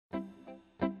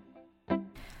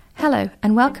Hello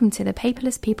and welcome to the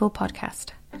Paperless People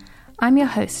podcast. I'm your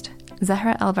host,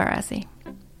 Zahra Alvarazi.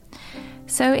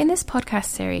 So in this podcast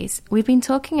series, we've been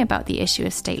talking about the issue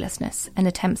of statelessness and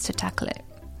attempts to tackle it.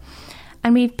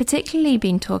 And we've particularly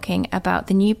been talking about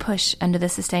the new push under the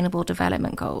Sustainable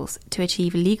Development Goals to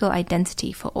achieve legal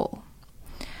identity for all.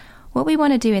 What we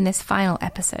want to do in this final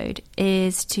episode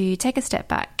is to take a step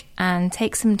back and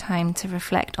take some time to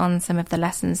reflect on some of the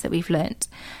lessons that we've learnt,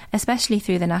 especially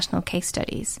through the national case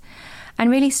studies, and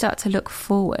really start to look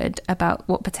forward about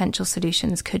what potential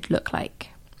solutions could look like.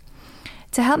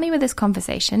 To help me with this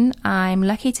conversation, I'm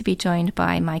lucky to be joined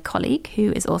by my colleague,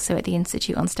 who is also at the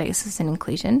Institute on Statelessness and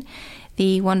Inclusion,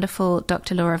 the wonderful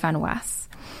Dr. Laura Van Was,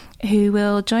 who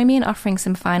will join me in offering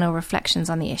some final reflections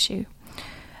on the issue.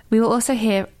 We will also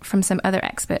hear from some other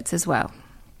experts as well.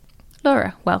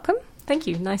 Laura, welcome. Thank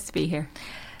you. Nice to be here.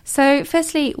 So,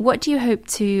 firstly, what do you hope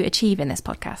to achieve in this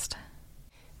podcast?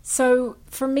 So,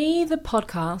 for me, the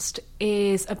podcast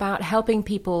is about helping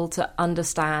people to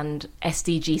understand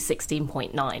SDG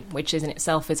 16.9, which in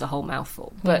itself is a whole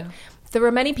mouthful. But there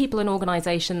are many people and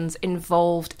organisations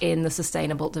involved in the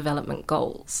Sustainable Development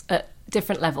Goals at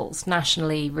different levels,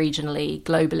 nationally, regionally,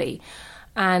 globally.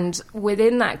 And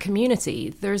within that community,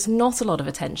 there's not a lot of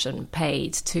attention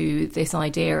paid to this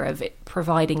idea of it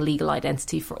providing legal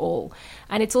identity for all.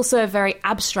 And it's also a very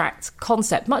abstract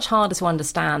concept, much harder to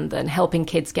understand than helping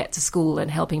kids get to school and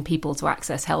helping people to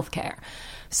access healthcare.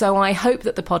 So I hope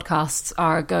that the podcasts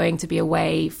are going to be a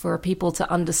way for people to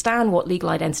understand what legal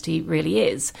identity really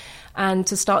is and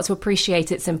to start to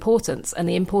appreciate its importance and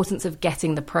the importance of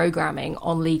getting the programming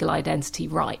on legal identity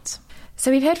right. So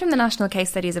we've heard from the national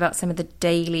case studies about some of the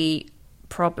daily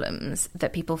problems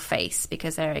that people face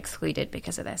because they're excluded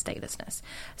because of their statelessness.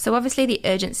 So obviously the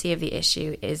urgency of the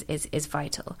issue is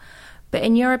vital. But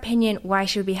in your opinion, why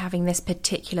should we be having this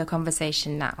particular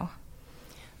conversation now?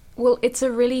 Well, it's a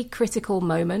really critical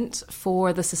moment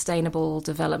for the Sustainable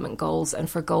Development Goals and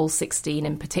for Goal 16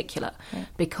 in particular,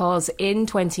 because in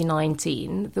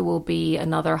 2019, there will be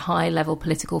another high-level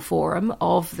political forum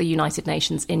of the United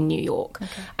Nations in New York.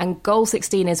 And Goal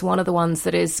 16 is one of the ones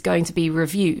that is going to be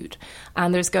reviewed,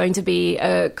 and there's going to be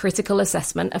a critical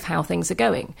assessment of how things are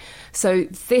going. So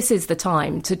this is the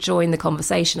time to join the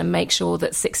conversation and make sure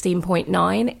that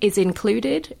 16.9 is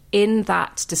included in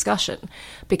that discussion,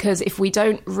 because if we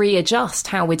don't readjust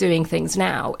how we're doing things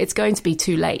now, it's going to be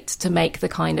too late to make the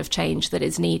kind of change that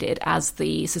is needed as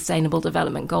the Sustainable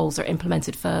Development Goals are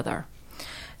implemented further.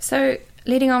 So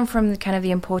leading on from kind of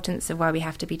the importance of why we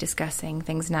have to be discussing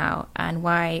things now and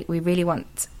why we really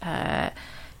want to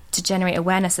generate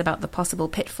awareness about the possible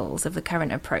pitfalls of the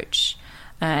current approach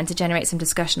and to generate some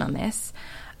discussion on this,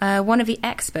 one of the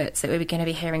experts that we're going to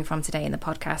be hearing from today in the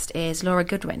podcast is Laura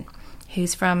Goodwin,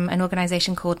 who's from an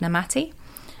organisation called Namati.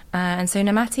 And so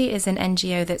Namati is an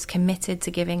NGO that's committed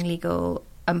to giving legal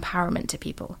empowerment to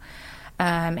people.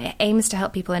 It aims to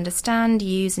help people understand,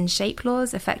 use and shape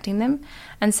laws affecting them.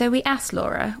 And so we asked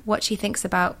Laura what she thinks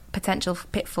about potential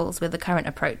pitfalls with the current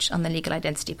approach on the legal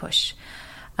identity push.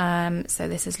 So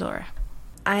this is Laura.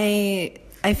 I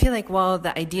feel like while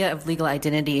the idea of legal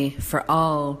identity for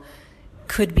all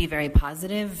could be very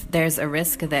positive, there's a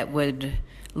risk that would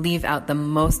leave out the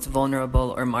most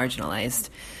vulnerable or marginalized.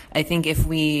 I think if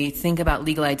we think about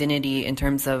legal identity in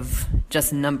terms of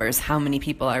just numbers, how many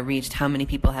people are reached, how many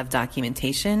people have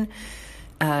documentation,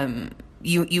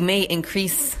 you may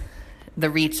increase the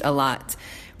reach a lot,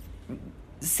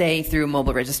 say through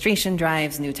mobile registration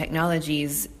drives, new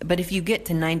technologies. But if you get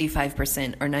to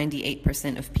 95% or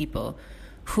 98% of people,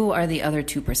 who are the other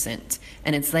 2%?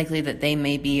 And it's likely that they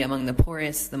may be among the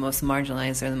poorest, the most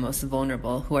marginalized, or the most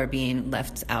vulnerable who are being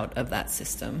left out of that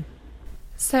system.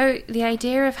 So the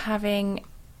idea of having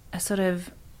a sort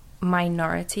of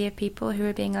minority of people who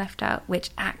are being left out, which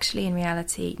actually in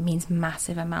reality means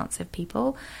massive amounts of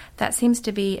people, that seems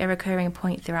to be a recurring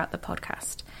point throughout the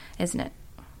podcast, isn't it?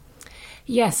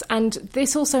 Yes, and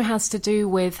this also has to do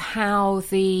with how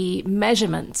the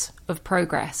measurement of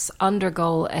progress under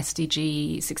Goal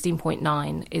SDG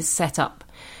 16.9 is set up.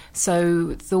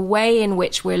 So the way in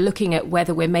which we're looking at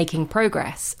whether we're making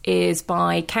progress is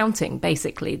by counting,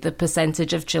 basically, the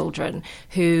percentage of children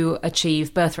who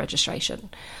achieve birth registration.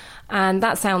 And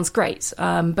that sounds great.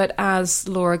 But as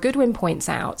Laura Goodwin points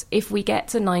out, if we get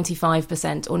to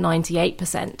 95% or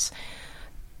 98%,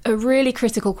 a really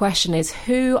critical question is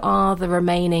who are the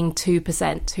remaining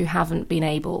 2% who haven't been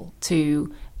able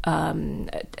to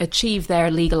achieve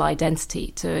their legal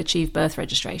identity, to achieve birth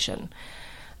registration?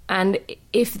 And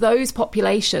if those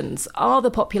populations are the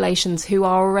populations who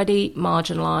are already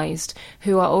marginalised,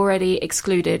 who are already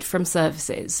excluded from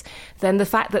services, then the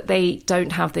fact that they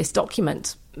don't have this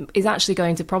document is actually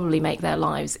going to probably make their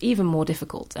lives even more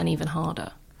difficult and even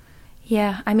harder.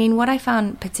 Yeah, I mean, what I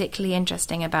found particularly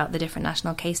interesting about the different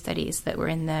national case studies that were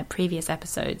in the previous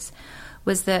episodes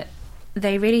was that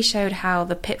they really showed how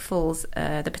the pitfalls,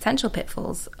 the potential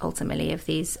pitfalls, ultimately, of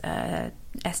these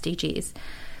SDGs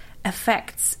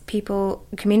affects people,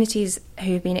 communities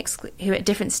who've been who are at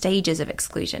different stages of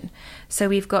exclusion. So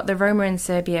we've got the Roma in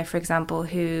Serbia, for example,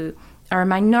 who are a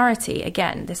minority.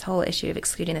 Again, this whole issue of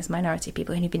excluding this minority,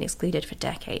 people who've been excluded for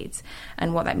decades,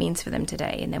 and what that means for them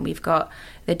today. And then we've got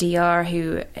the DR,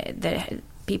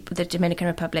 the Dominican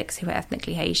Republics, who are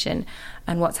ethnically Haitian,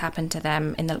 and what's happened to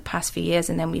them in the past few years.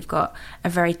 And then we've got a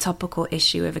very topical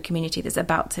issue of a community that's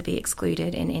about to be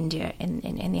excluded in India,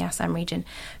 in the Assam region.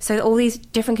 So all these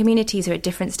different communities are at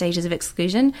different stages of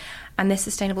exclusion, and this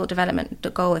Sustainable Development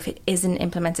Goal, if it isn't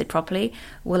implemented properly,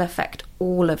 will affect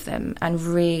all of them and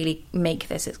really make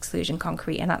this exclusion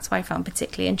concrete. And that's why I found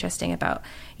particularly interesting about,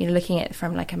 looking at it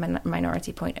from like a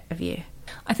minority point of view.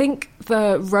 I think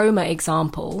the Roma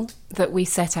example that we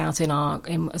set out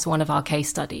as one of our case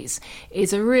studies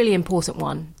is a really important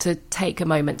one to take a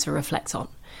moment to reflect on.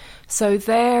 So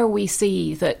there we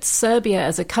see that Serbia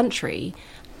as a country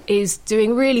is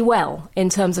doing really well in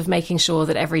terms of making sure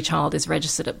that every child is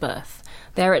registered at birth.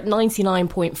 They're at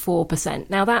 99.4%.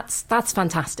 Now that's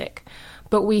fantastic.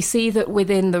 But we see that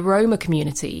within the Roma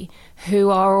community, who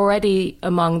are already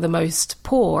among the most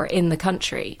poor in the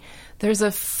country, there's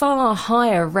a far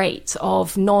higher rate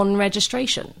of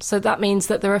non-registration. So that means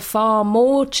that there are far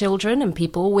more children and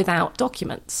people without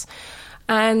documents.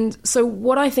 And so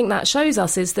what I think that shows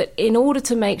us is that in order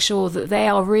to make sure that they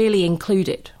are really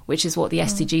included, which is what the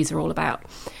SDGs are all about,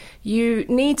 you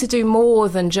need to do more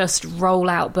than just roll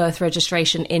out birth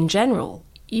registration in general.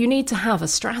 You need to have a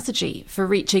strategy for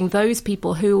reaching those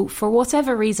people who, for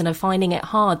whatever reason, are finding it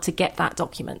hard to get that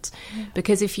document.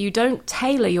 Because if you don't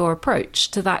tailor your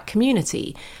approach to that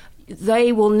community,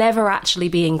 they will never actually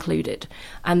be included,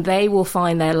 and they will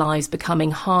find their lives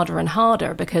becoming harder and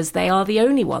harder because they are the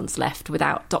only ones left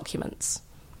without documents.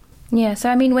 Yeah, so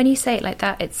I mean, when you say it like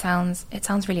that, it sounds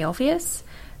really obvious.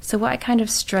 So what I kind of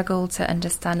struggle to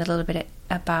understand a little bit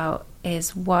about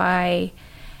is why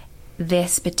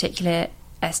this particular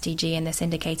SDG and this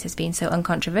indicator has been so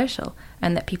uncontroversial,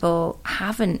 and that people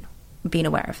haven't been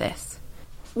aware of this.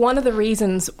 One of the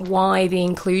reasons why the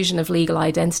inclusion of legal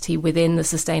identity within the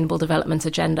Sustainable Development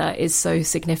Agenda is so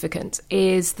significant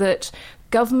is that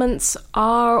governments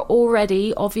are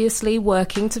already obviously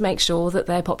working to make sure that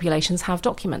their populations have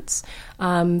documents.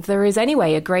 There is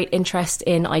anyway a great interest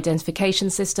in identification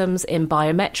systems, in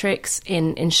biometrics,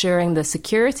 in ensuring the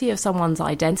security of someone's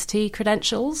identity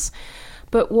credentials.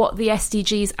 But what the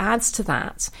SDGs adds to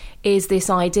that is this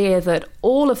idea that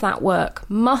all of that work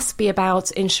must be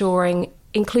about ensuring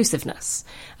inclusiveness,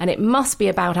 and it must be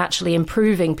about actually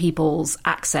improving people's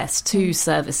access to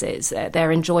services,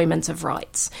 their enjoyment of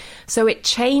rights. So it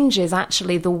changes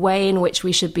actually the way in which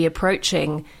we should be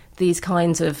approaching these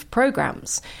kinds of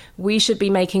programs. We should be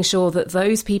making sure that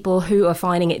those people who are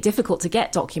finding it difficult to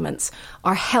get documents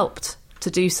are helped to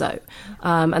do so.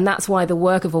 And that's why the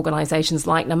work of organisations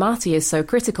like Namatii is so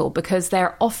critical, because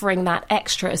they're offering that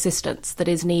extra assistance that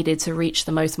is needed to reach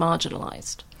the most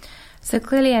marginalised. So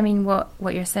clearly, I mean, what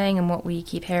you're saying and what we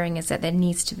keep hearing is that there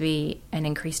needs to be an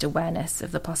increased awareness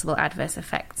of the possible adverse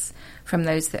effects from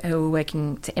those who are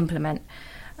working to implement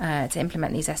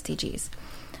these SDGs.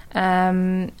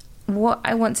 What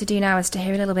I want to do now is to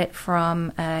hear a little bit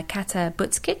from Kata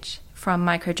Buckic from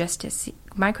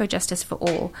Microjustice for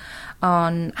All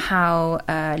on how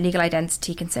legal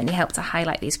identity can certainly help to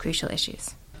highlight these crucial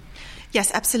issues.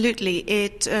 Yes, absolutely.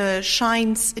 It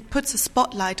puts a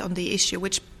spotlight on the issue,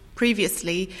 which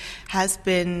previously has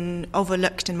been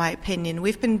overlooked, in my opinion.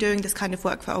 We've been doing this kind of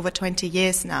work for over 20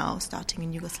 years now, starting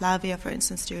in Yugoslavia, for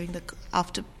instance, during the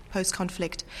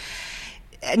post-conflict.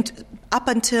 And up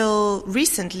until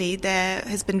recently, there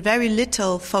has been very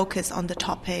little focus on the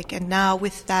topic. And now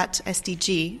with that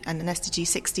SDG, and an SDG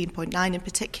 16.9 in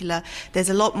particular, there's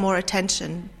a lot more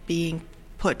attention being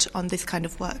put on this kind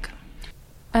of work.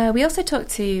 We also talked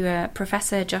to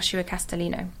Professor Joshua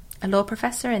Castellino, a law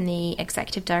professor and the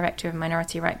executive director of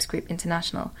Minority Rights Group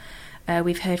International.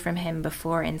 We've heard from him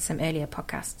before in some earlier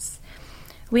podcasts.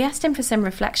 We asked him for some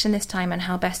reflection this time on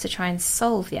how best to try and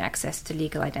solve the access to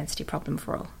legal identity problem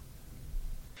for all.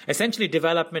 Essentially,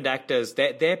 development actors,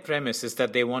 their premise is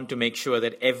that they want to make sure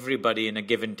that everybody in a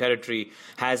given territory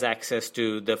has access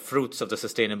to the fruits of the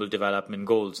Sustainable Development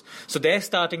Goals. So their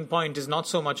starting point is not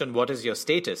so much on what is your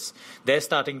status. Their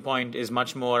starting point is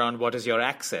much more on what is your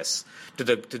access to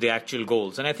the actual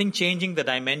goals. And I think changing the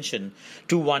dimension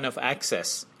to one of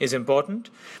access is important,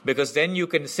 because then you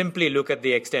can simply look at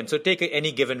the extent. So take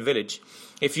any given village.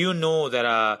 If you know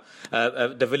that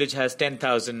the village has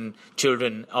 10,000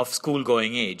 children of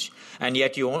school-going age, and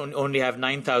yet you only have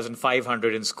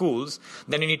 9,500 in schools,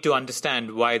 then you need to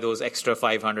understand why those extra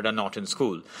 500 are not in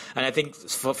school. And I think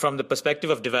from the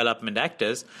perspective of development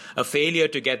actors, a failure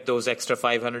to get those extra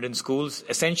 500 in schools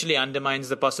essentially undermines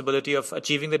the possibility of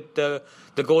achieving the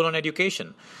goal on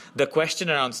education. The question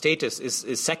around status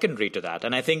is secondary to that.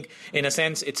 And I think, in a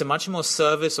sense, it's a much more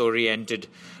service-oriented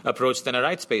approach than a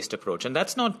rights-based approach. And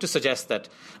that's not to suggest that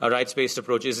a rights-based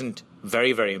approach isn't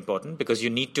very, very important, because you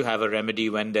need to have a remedy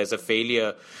when there's a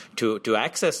failure to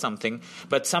access something.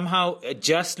 But somehow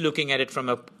just looking at it from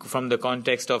the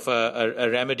context of a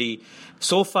remedy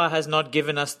so far has not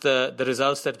given us the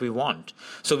results that we want.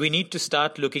 So we need to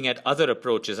start looking at other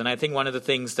approaches. And I think one of the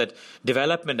things that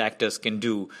development actors can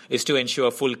do is to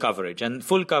ensure full coverage. And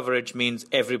full coverage means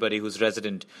everybody who's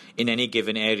resident in any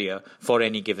given area for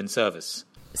any given service.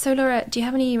 So, Laura, do you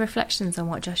have any reflections on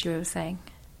what Joshua was saying?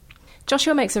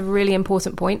 Joshua makes a really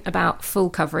important point about full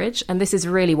coverage, and this is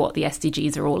really what the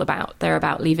SDGs are all about. They're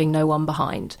about leaving no one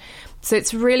behind. So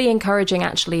it's really encouraging,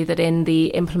 actually, that in the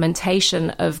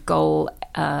implementation of Goal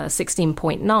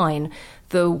 16.9,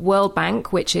 the World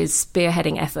Bank, which is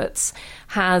spearheading efforts,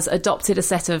 has adopted a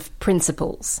set of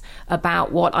principles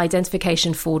about what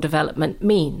identification for development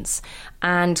means.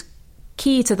 And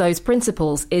key to those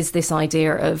principles is this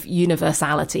idea of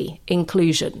universality,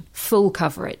 inclusion, full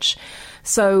coverage.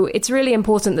 So it's really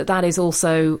important that that is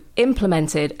also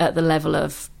implemented at the level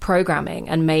of programming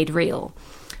and made real.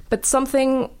 But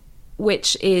something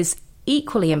which is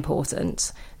equally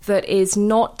important that is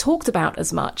not talked about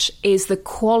as much is the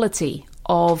quality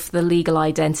of the legal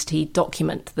identity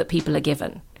document that people are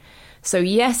given. So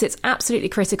yes, it's absolutely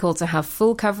critical to have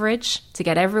full coverage, to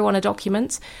get everyone a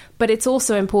document, but it's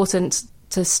also important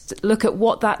to look at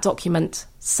what that document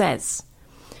says.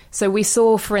 So we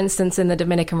saw, for instance, in the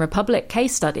Dominican Republic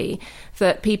case study,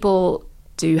 that people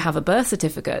do have a birth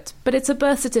certificate, but it's a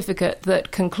birth certificate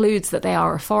that concludes that they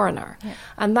are a foreigner. Yeah.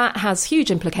 And that has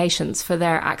huge implications for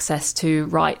their access to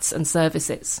rights and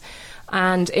services.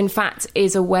 And in fact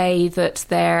is a way that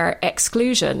their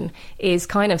exclusion is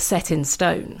kind of set in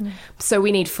stone. Mm. So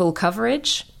we need full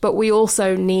coverage, but we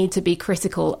also need to be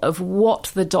critical of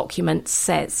what the document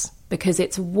says, because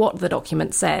it's what the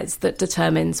document says that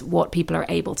determines what people are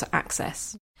able to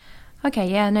access. Okay,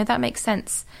 yeah, no, that makes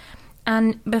sense.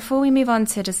 And before we move on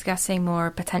to discussing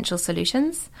more potential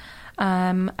solutions,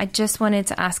 I just wanted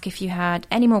to ask if you had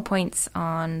any more points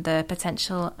on the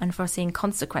potential unforeseen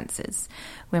consequences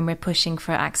when we're pushing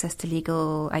for access to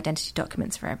legal identity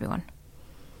documents for everyone.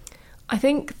 I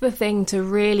think the thing to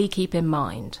really keep in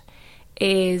mind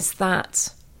is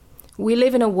that we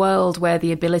live in a world where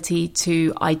the ability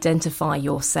to identify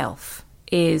yourself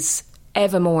is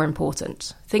ever more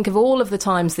important. Think of all of the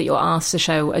times that you're asked to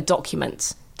show a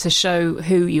document to show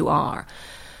who you are.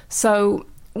 So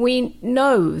we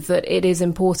know that it is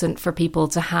important for people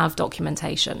to have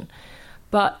documentation,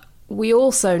 but we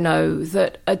also know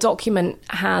that a document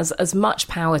has as much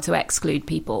power to exclude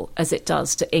people as it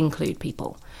does to include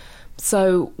people.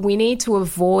 So we need to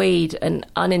avoid an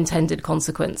unintended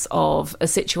consequence of a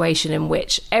situation in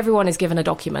which everyone is given a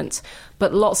document,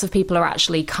 but lots of people are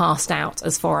actually cast out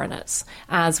as foreigners,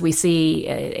 as we see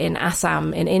in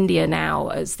Assam in India now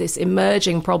as this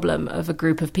emerging problem of a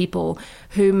group of people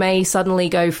who may suddenly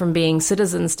go from being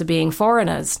citizens to being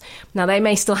foreigners. Now, they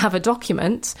may still have a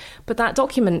document, but that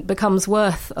document becomes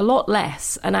worth a lot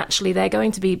less, and actually they're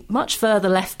going to be much further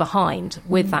left behind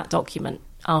with that document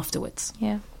afterwards.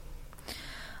 Yeah.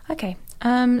 Okay,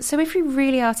 so if we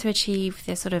really are to achieve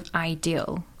this sort of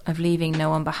ideal of leaving no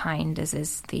one behind, as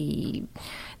is the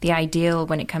ideal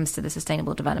when it comes to the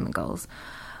Sustainable Development Goals,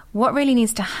 what really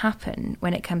needs to happen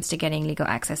when it comes to getting legal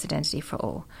access identity for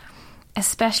all?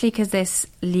 Especially because this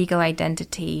legal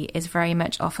identity is very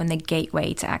much often the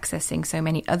gateway to accessing so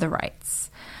many other rights.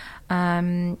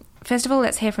 First of all,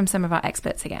 let's hear from some of our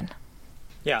experts again.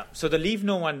 Yeah, so the leave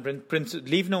no one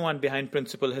behind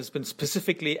principle has been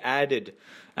specifically added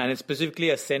and it's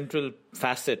specifically a central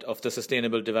facet of the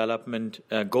Sustainable Development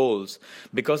Goals,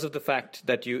 because of the fact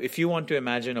that if you want to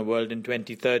imagine a world in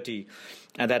 2030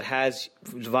 that has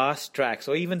vast tracts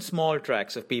or even small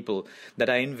tracts of people that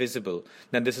are invisible,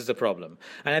 then this is a problem.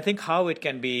 And I think how it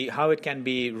can be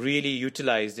really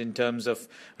utilized in terms of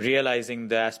realizing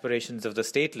the aspirations of the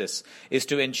stateless is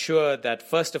to ensure that,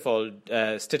 first of all,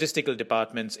 statistical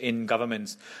departments in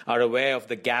governments are aware of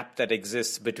the gap that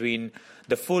exists between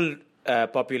the full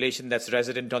population that's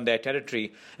resident on their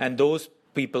territory and those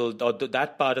people, or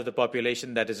that part of the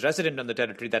population that is resident on the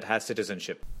territory that has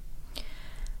citizenship.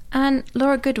 And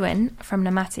Laura Goodwin from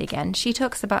Namati again, she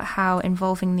talks about how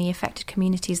involving the affected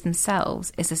communities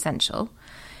themselves is essential.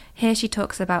 Here she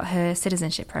talks about her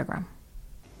citizenship program.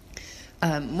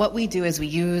 What we do is we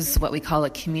use what we call a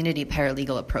community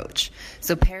paralegal approach.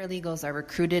 So paralegals are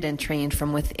recruited and trained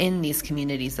from within these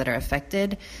communities that are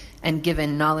affected and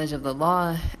given knowledge of the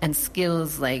law and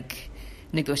skills like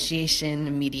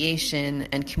negotiation, mediation,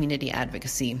 and community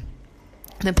advocacy.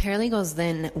 The paralegals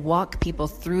then walk people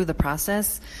through the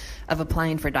process of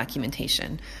applying for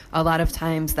documentation. A lot of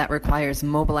times that requires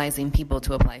mobilizing people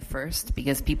to apply first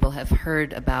because people have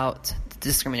heard about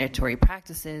discriminatory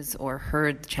practices or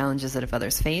heard the challenges that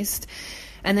others faced.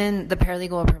 And then the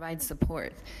paralegal will provide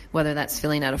support, whether that's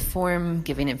filling out a form,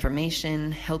 giving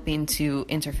information, helping to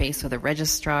interface with a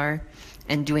registrar,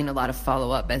 and doing a lot of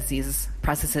follow-up, as these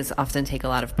processes often take a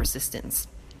lot of persistence.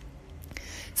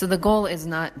 So the goal is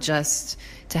not just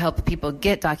to help people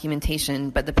get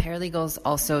documentation, but the paralegals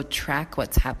also track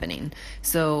what's happening.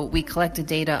 So we collect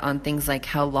data on things like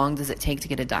how long does it take to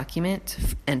get a document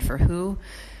and for who,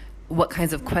 what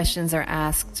kinds of questions are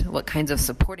asked, what kinds of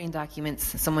supporting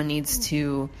documents someone needs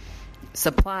to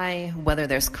supply, whether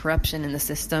there's corruption in the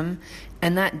system.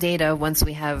 And that data, once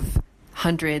we have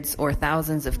hundreds or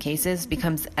thousands of cases,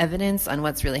 becomes evidence on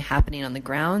what's really happening on the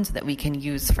ground that we can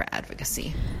use for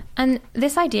advocacy. And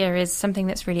this idea is something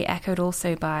that's really echoed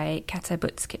also by Kata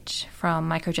Buckic from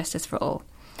Microjustice for All.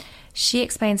 She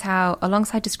explains how,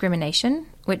 alongside discrimination,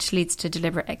 which leads to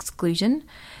deliberate exclusion,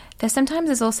 there sometimes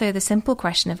is also the simple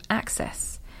question of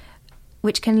access,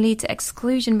 which can lead to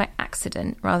exclusion by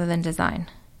accident rather than design.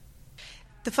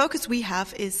 The focus we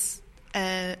have is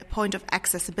a point of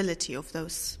accessibility of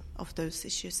those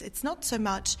issues. It's not so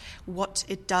much what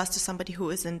it does to somebody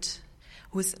who is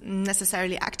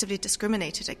necessarily actively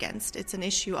discriminated against. It's an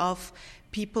issue of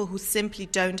people who simply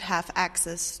don't have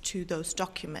access to those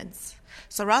documents.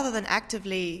 So rather than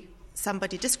actively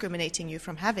somebody discriminating you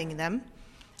from having them,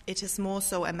 it is more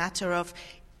so a matter of,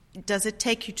 does it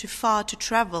take you too far to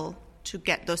travel to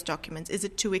get those documents? Is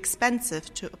it too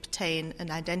expensive to obtain an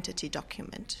identity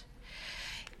document?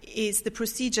 Is the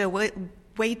procedure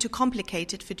way too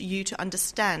complicated for you to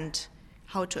understand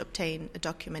how to obtain a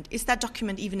document? Is that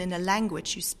document even in a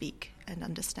language you speak and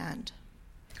understand?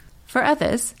 For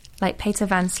others, like Peter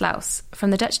van Slaus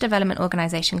from the Dutch development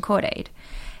organisation CordAid,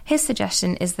 his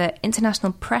suggestion is that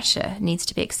international pressure needs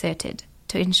to be exerted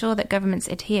to ensure that governments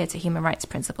adhere to human rights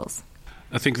principles.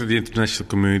 I think that the international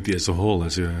community as a whole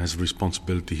has a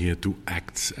responsibility here to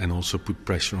act and also put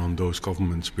pressure on those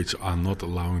governments which are not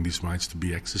allowing these rights to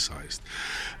be exercised.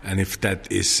 And if that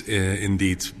is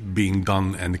indeed being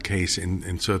done and the case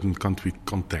in certain country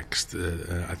context,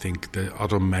 I think there are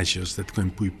other measures that can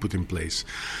be put in place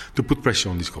to put pressure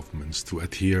on these governments to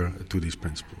adhere to these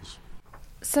principles.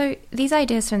 So these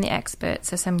ideas from the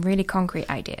experts are some really concrete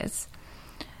ideas.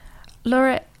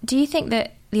 Laura, do you think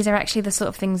that these are actually the sort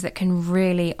of things that can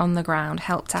really, on the ground,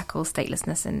 help tackle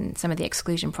statelessness and some of the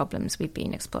exclusion problems we've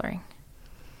been exploring?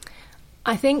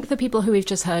 I think the people who we've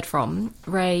just heard from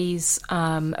raise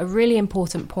a really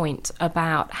important point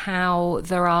about how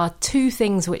there are two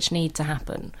things which need to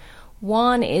happen.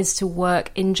 One is to work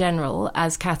in general,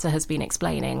 as Kata has been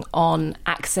explaining, on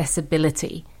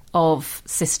accessibility of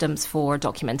systems for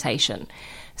documentation.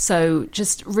 So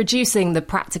just reducing the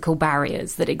practical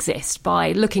barriers that exist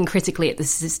by looking critically at the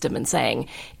system and saying,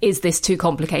 is this too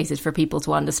complicated for people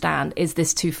to understand? Is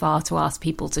this too far to ask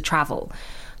people to travel?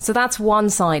 So that's one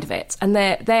side of it. And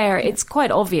there it's quite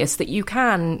obvious that you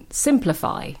can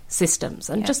simplify systems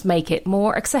and just make it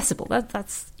more accessible.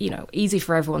 That's easy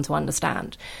for everyone to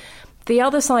understand. The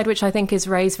other side, which I think is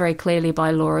raised very clearly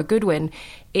by Laura Goodwin,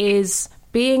 is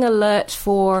being alert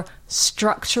for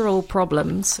structural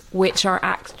problems which are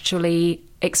actually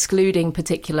excluding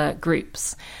particular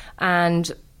groups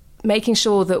and making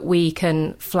sure that we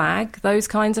can flag those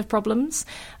kinds of problems,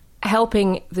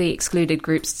 helping the excluded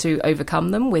groups to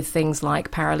overcome them with things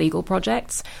like paralegal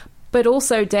projects, but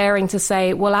also daring to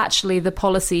say, well, actually, the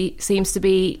policy seems to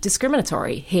be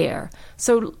discriminatory here,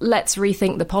 so let's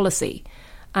rethink the policy.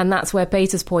 And that's where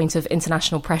Peter's point of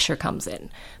international pressure comes in,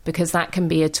 because that can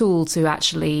be a tool to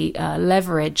actually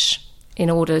leverage in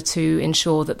order to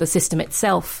ensure that the system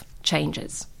itself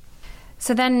changes.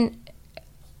 So then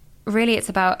really it's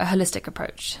about a holistic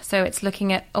approach. So it's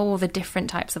looking at all the different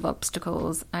types of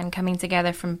obstacles and coming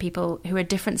together from people who are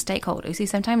different stakeholders who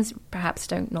sometimes perhaps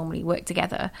don't normally work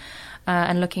together,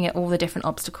 and looking at all the different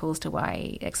obstacles to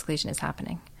why exclusion is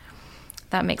happening.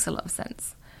 That makes a lot of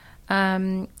sense.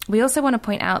 We also want to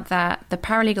point out that the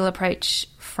paralegal approach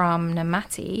from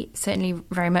Namathi certainly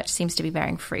very much seems to be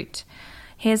bearing fruit.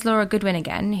 Here's Laura Goodwin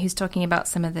again, who's talking about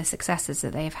some of the successes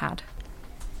that they've had.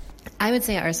 I would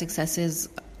say our successes,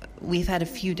 we've had a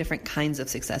few different kinds of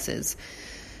successes.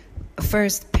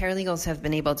 First, paralegals have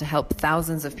been able to help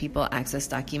thousands of people access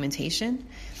documentation,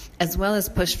 as well as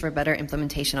push for better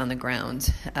implementation on the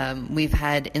ground. We've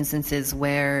had instances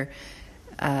where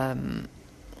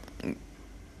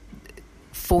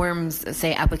forms,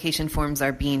 say application forms,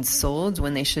 are being sold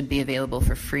when they should be available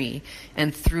for free.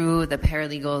 And through the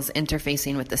paralegals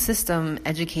interfacing with the system,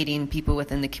 educating people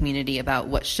within the community about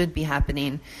what should be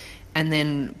happening, and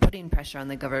then putting pressure on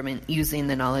the government using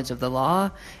the knowledge of the law,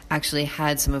 actually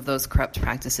had some of those corrupt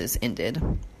practices ended.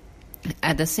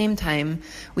 At the same time,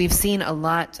 we've seen a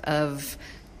lot of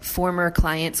former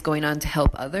clients going on to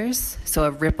help others, so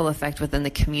a ripple effect within the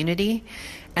community,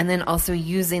 and then also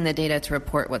using the data to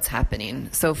report what's happening.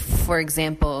 So, for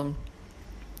example,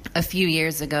 a few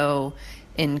years ago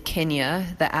in Kenya,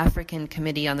 the African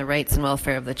Committee on the Rights and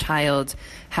Welfare of the Child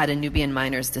had a Nubian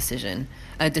minors decision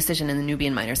in the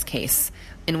Nubian minors case,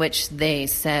 in which they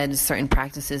said certain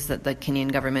practices that the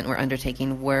Kenyan government were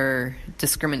undertaking were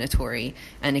discriminatory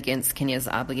and against Kenya's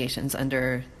obligations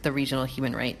under the regional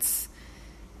human rights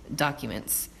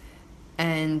documents.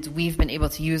 And we've been able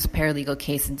to use paralegal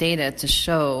case data to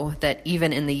show that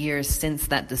even in the years since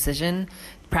that decision,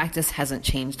 practice hasn't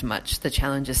changed much. The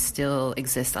challenges still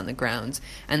exist on the ground.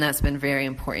 And that's been very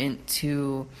important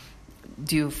to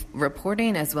do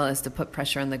reporting, as well as to put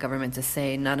pressure on the government to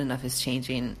say not enough is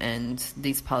changing and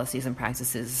these policies and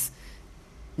practices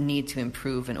need to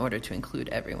improve in order to include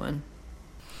everyone.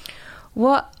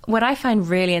 What I find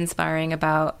really inspiring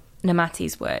about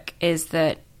Namathi's work is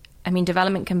that, I mean,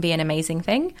 development can be an amazing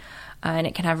thing, and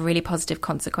it can have really positive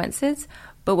consequences.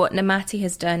 But what Namathi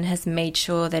has done has made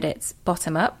sure that it's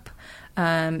bottom up.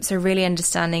 So really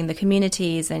understanding the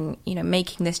communities and, you know,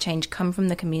 making this change come from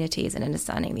the communities and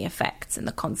understanding the effects and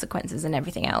the consequences and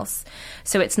everything else.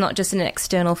 So it's not just an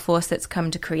external force that's come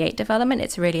to create development.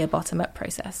 It's really a bottom up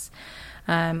process.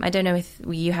 I don't know if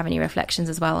you have any reflections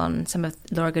as well on some of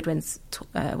Laura Goodwin's,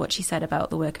 what she said about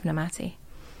the work of Namathi.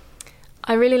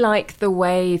 I really like the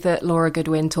way that Laura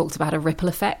Goodwin talked about a ripple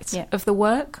effect of the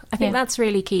work. I think that's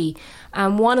really key.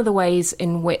 And one of the ways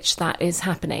in which that is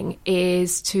happening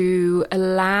is to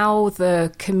allow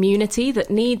the community that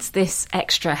needs this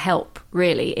extra help,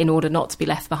 really, in order not to be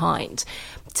left behind,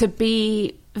 to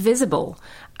be visible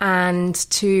and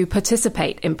to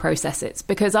participate in processes,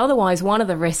 because otherwise one of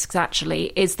the risks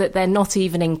actually is that they're not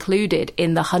even included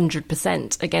in the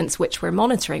 100% against which we're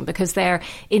monitoring, because they're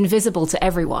invisible to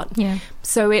everyone. Yeah.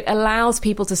 So it allows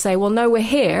people to say, well, no, we're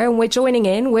here and we're joining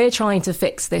in, we're trying to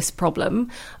fix this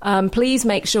problem. Please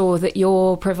make sure that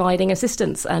you're providing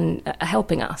assistance and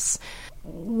helping us.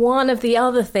 One of the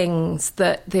other things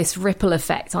that this ripple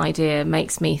effect idea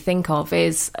makes me think of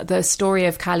is the story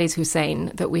of Khalid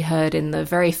Hussain that we heard in the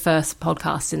very first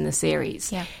podcast in the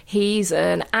series. Yeah. He's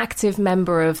an active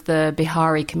member of the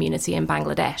Bihari community in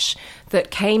Bangladesh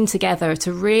that came together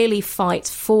to really fight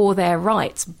for their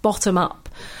rights, bottom up.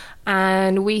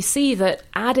 And we see that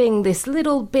adding this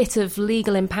little bit of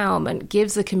legal empowerment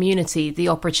gives the community the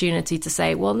opportunity to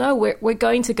say, well, no, we're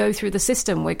going to go through the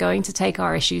system. We're going to take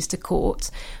our issues to court.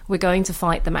 We're going to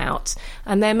fight them out.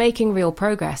 And they're making real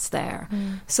progress there.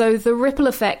 So the ripple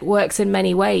effect works in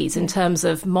many ways in terms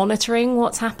of monitoring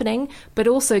what's happening, but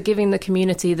also giving the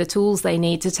community the tools they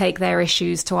need to take their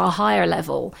issues to a higher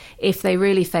level if they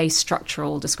really face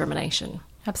structural discrimination.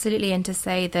 Absolutely, and to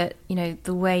say that, you know,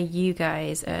 the way you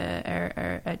guys have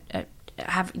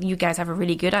a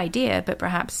really good idea, but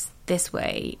perhaps this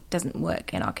way doesn't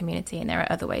work in our community, and there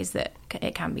are other ways that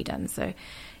it can be done. So,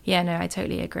 yeah, no, I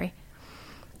totally agree.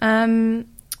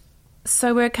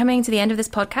 So we're coming to the end of this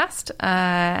podcast,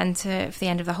 and for the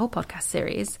end of the whole podcast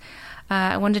series.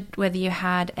 I wondered whether you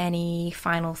had any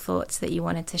final thoughts that you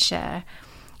wanted to share.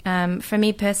 For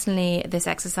me personally, this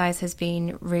exercise has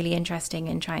been really interesting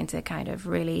in trying to kind of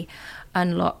really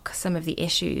unlock some of the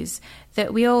issues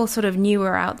that we all sort of knew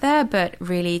were out there, but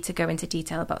really to go into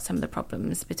detail about some of the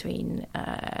problems between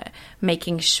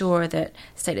making sure that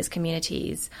stateless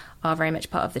communities are very much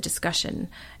part of the discussion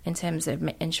in terms of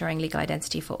ensuring legal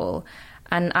identity for all.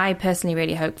 And I personally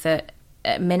really hope that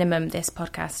at minimum this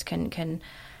podcast can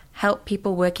help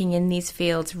people working in these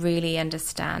fields really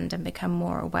understand and become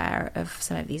more aware of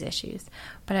some of these issues.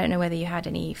 But I don't know whether you had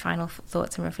any final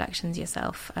thoughts and reflections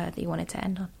yourself that you wanted to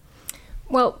end on.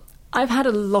 Well, I've had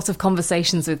a lot of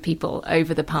conversations with people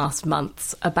over the past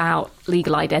months about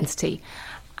legal identity.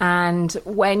 And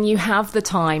when you have the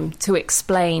time to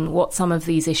explain what some of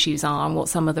these issues are and what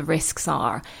some of the risks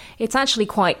are, it's actually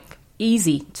quite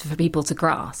easy for people to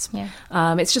grasp. Yeah.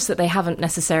 It's just that they haven't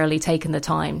necessarily taken the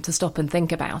time to stop and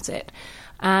think about it.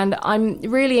 And I'm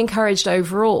really encouraged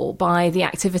overall by the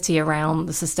activity around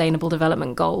the Sustainable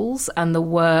Development Goals and the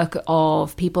work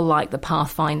of people like the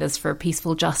Pathfinders for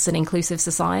Peaceful, Just and Inclusive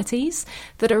Societies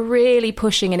that are really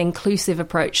pushing an inclusive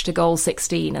approach to Goal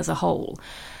 16 as a whole.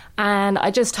 And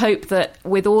I just hope that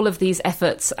with all of these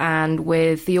efforts and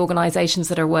with the organisations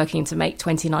that are working to make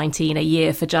 2019 a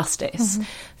year for justice,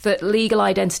 that legal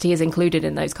identity is included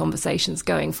in those conversations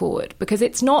going forward, because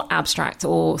it's not abstract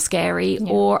or scary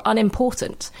or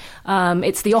unimportant.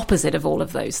 It's the opposite of all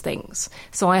of those things.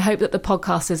 So I hope that the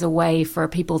podcast is a way for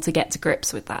people to get to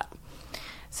grips with that.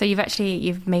 So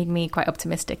you've made me quite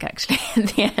optimistic actually at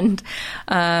the end,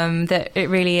 that it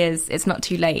really is, it's not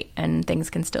too late and things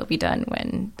can still be done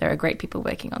when there are great people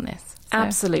working on this. So.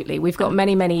 Absolutely. We've got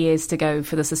many, many years to go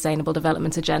for the Sustainable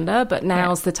Development Agenda, but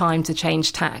now's the time to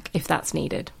change tack if that's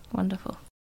needed. Wonderful.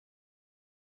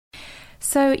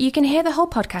 So you can hear the whole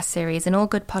podcast series in all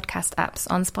good podcast apps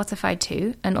on Spotify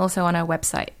too, and also on our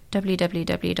website,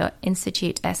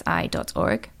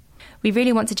 www.institutesi.org. We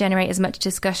really want to generate as much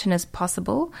discussion as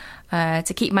possible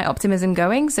to keep my optimism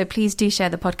going, so please do share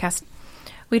the podcast.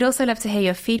 We'd also love to hear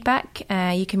your feedback.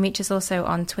 You can reach us also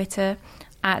on Twitter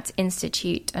at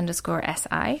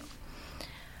institute_SI.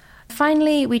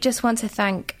 Finally, we just want to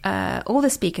thank all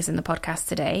the speakers in the podcast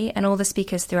today and all the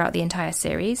speakers throughout the entire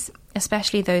series,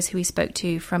 especially those who we spoke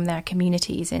to from their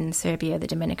communities in Serbia, the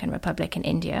Dominican Republic and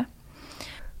India.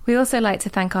 We also like to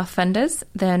thank our funders,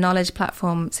 the Knowledge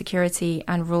Platform Security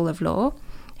and Rule of Law,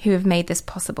 who have made this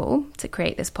possible to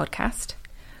create this podcast.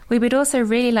 We would also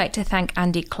really like to thank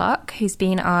Andy Clark, who's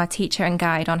been our teacher and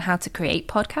guide on how to create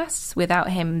podcasts. Without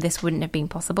him, this wouldn't have been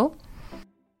possible.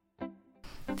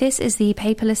 This is the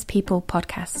Paperless People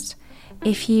podcast.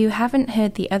 If you haven't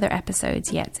heard the other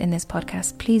episodes yet in this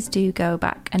podcast, please do go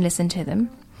back and listen to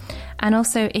them. And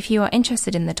also, if you are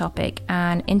interested in the topic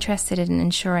and interested in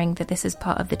ensuring that this is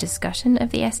part of the discussion of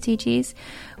the SDGs,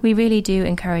 we really do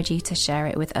encourage you to share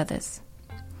it with others.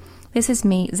 This is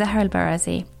me, Zahra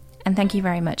Al-Barazi, and thank you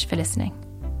very much for listening.